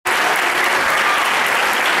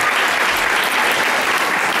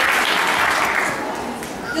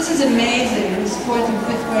This is amazing, this 4th and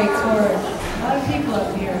 5th grade chorus. A lot of people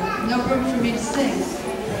up here. No room for me to sing.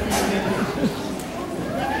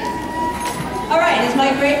 All right, it's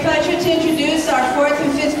my great pleasure to introduce our 4th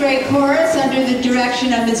and 5th grade chorus under the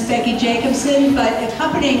direction of Miss Becky Jacobson, but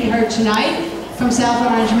accompanying her tonight from South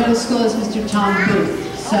Orange Middle School is Mr. Tom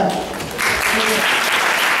Booth. So.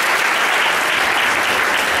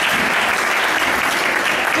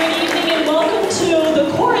 Good evening and welcome to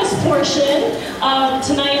the chorus portion of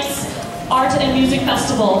tonight's Art and Music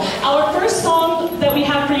Festival. Our first song that we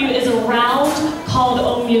have for you is a round called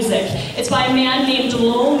Oh Music. It's by a man named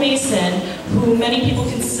Lowell Mason, who many people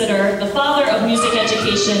consider the father of music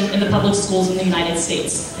education in the public schools in the United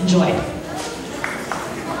States. Enjoy.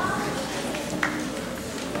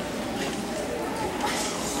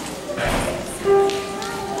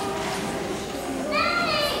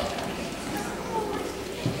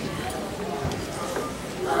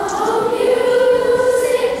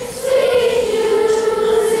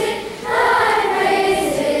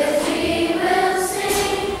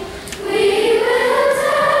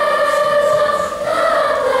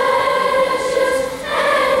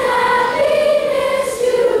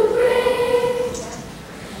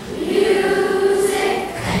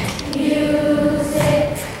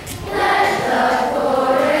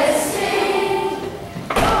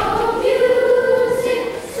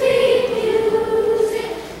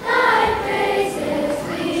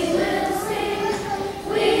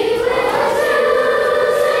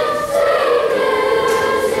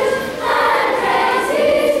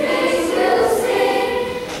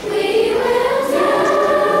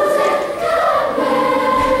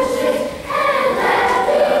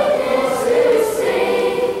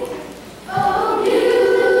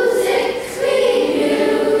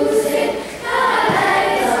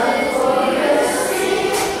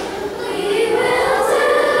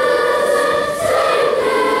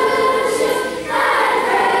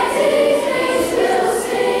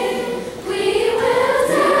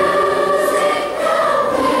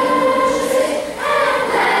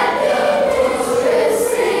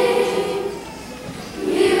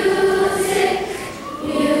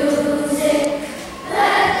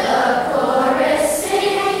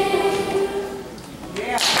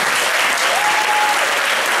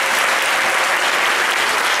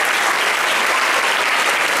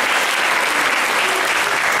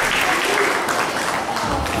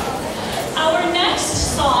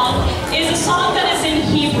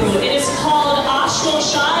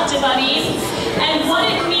 Shlosha, and what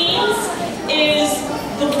it means is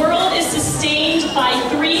the world is sustained by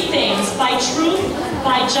three things: by truth,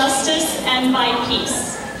 by justice, and by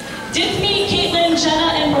peace. Dithmi, Caitlin,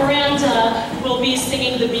 Jenna, and Miranda will be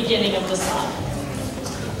singing the beginning of the song.